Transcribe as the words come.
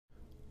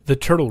The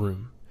Turtle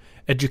Room: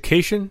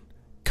 Education,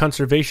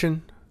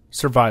 Conservation,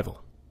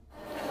 Survival.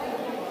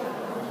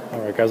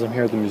 Alright guys, I'm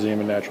here at the Museum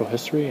of Natural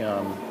History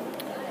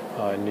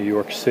in New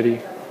York City,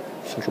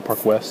 Central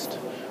Park West.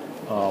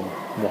 I'm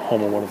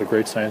home of one of the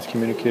great science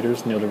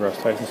communicators, Neil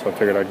deGrasse Tyson, so I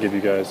figured I'd give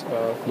you guys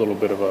a little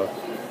bit of a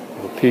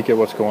peek at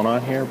what's going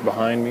on here.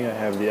 Behind me I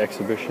have the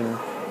exhibition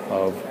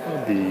of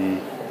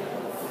the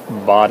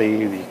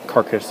body, the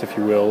carcass, if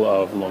you will,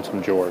 of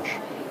Lonesome George.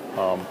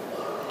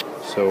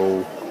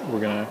 So we're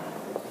going to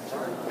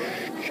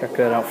check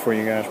that out for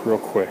you guys real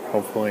quick.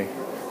 Hopefully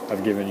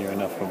I've given you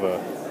enough of a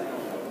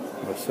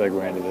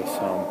segue into this.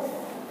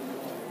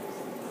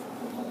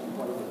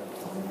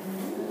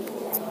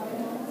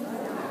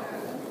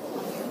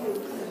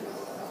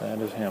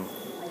 That is him.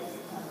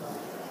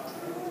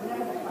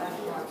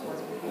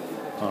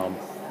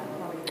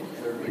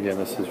 Again,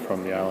 this is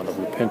from the island of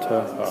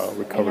Pinta.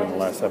 We covered in the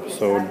last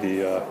episode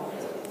the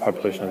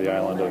population of the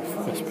island of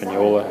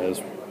Hispaniola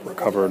has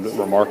recovered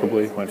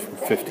remarkably. Went from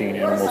 15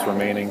 animals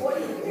remaining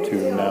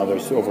to now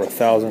there's over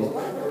 1,000.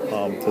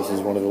 This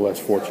is one of the less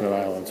fortunate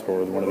islands,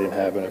 or one of the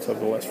inhabitants of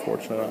the less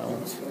fortunate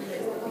islands.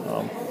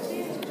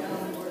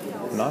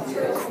 Not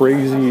a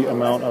crazy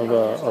amount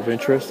of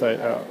interest.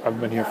 I've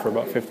been here for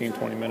about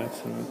 15-20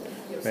 minutes, and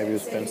maybe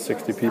there's been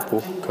 60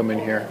 people come in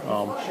here.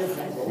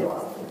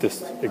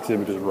 This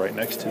exhibit is right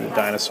next to the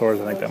dinosaurs.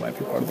 I think that might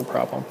be part of the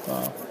problem.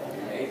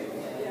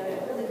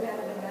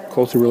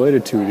 Closely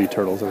related to the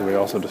turtles, as we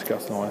also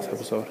discussed in the last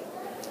episode.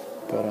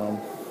 But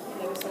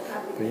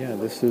yeah,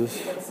 this is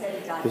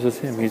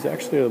him. He's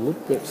actually a little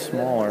bit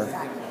smaller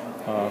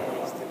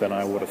than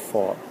I would have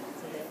thought.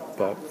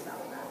 But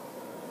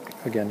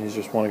again, he's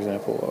just one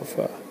example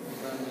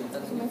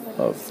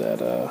of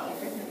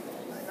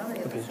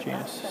his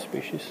genus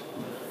species.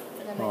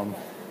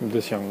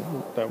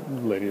 That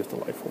lady is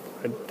delightful.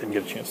 I didn't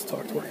get a chance to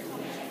talk to her.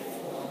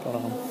 But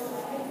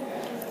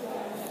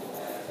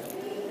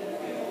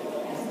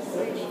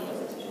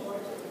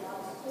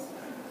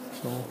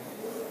so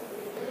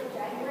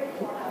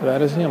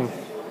that is him.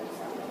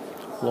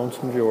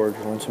 Lonesome George,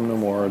 lonesome no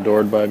more,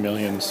 adored by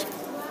millions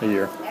a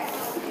year.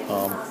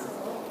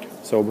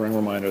 Sobering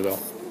reminder, though.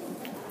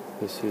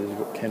 This is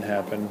what can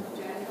happen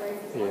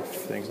if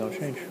things don't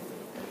change.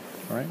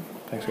 All right?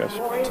 Thanks, guys.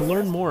 To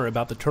learn more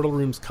about the Turtle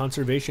Room's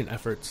conservation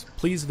efforts,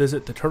 please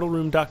visit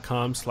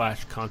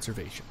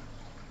theturtleroom.com/conservation.